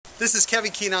This is Kevin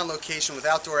Keene on location with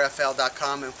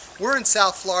OutdoorFL.com, and we're in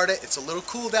South Florida. It's a little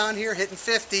cool down here, hitting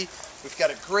 50. We've got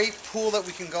a great pool that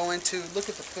we can go into. Look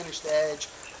at the finished edge.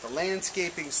 The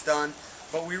landscaping's done.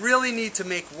 But we really need to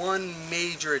make one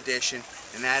major addition,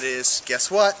 and that is,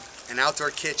 guess what? An outdoor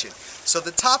kitchen. So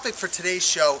the topic for today's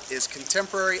show is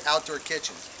contemporary outdoor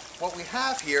kitchens. What we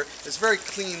have here is a very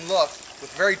clean look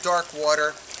with very dark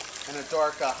water and a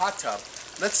dark hot tub.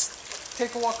 Let's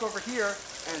take a walk over here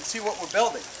and see what we're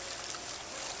building.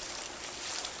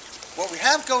 What we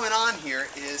have going on here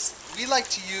is we like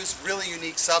to use really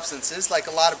unique substances like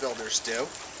a lot of builders do,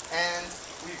 and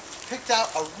we picked out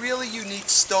a really unique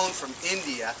stone from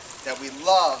India that we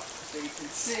love that you can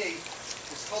see.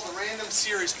 It's called the Random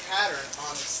Series pattern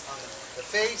on the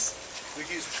face.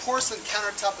 We've used porcelain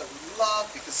countertop that we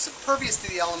love because it's impervious to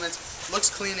the elements, looks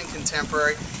clean and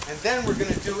contemporary, and then we're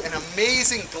going to do an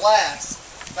amazing glass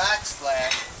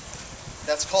backsplash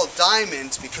that's called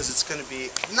diamond because it's going to be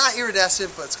not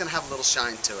iridescent, but it's going to have a little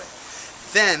shine to it.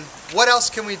 Then, what else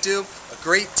can we do? A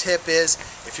great tip is,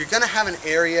 if you're going to have an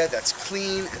area that's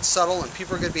clean and subtle and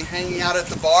people are going to be hanging out at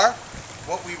the bar,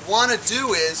 what we want to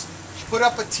do is put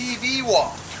up a TV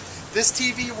wall. This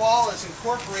TV wall is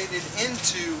incorporated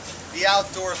into the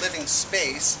outdoor living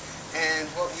space, and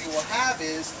what we will have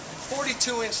is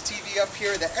 42-inch TV up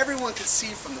here that everyone can see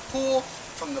from the pool,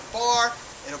 from the bar.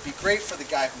 It'll be great for the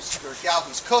guy or gal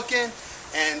who's cooking.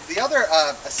 And the other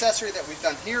accessory that we've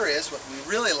done here is what we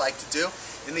really like to do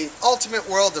in the ultimate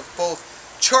world of both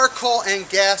charcoal and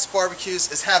gas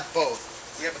barbecues is have both.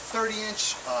 We have a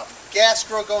 30-inch gas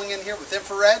grill going in here with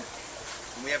infrared,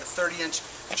 and we have a 30-inch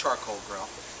charcoal grill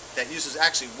that uses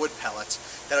actually wood pellets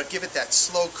that'll give it that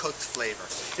slow cooked flavor.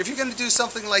 If you're going to do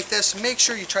something like this, make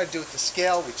sure you try to do it to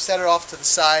scale. We've set it off to the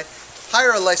side.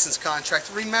 Hire a licensed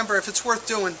contractor. Remember, if it's worth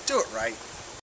doing, do it right.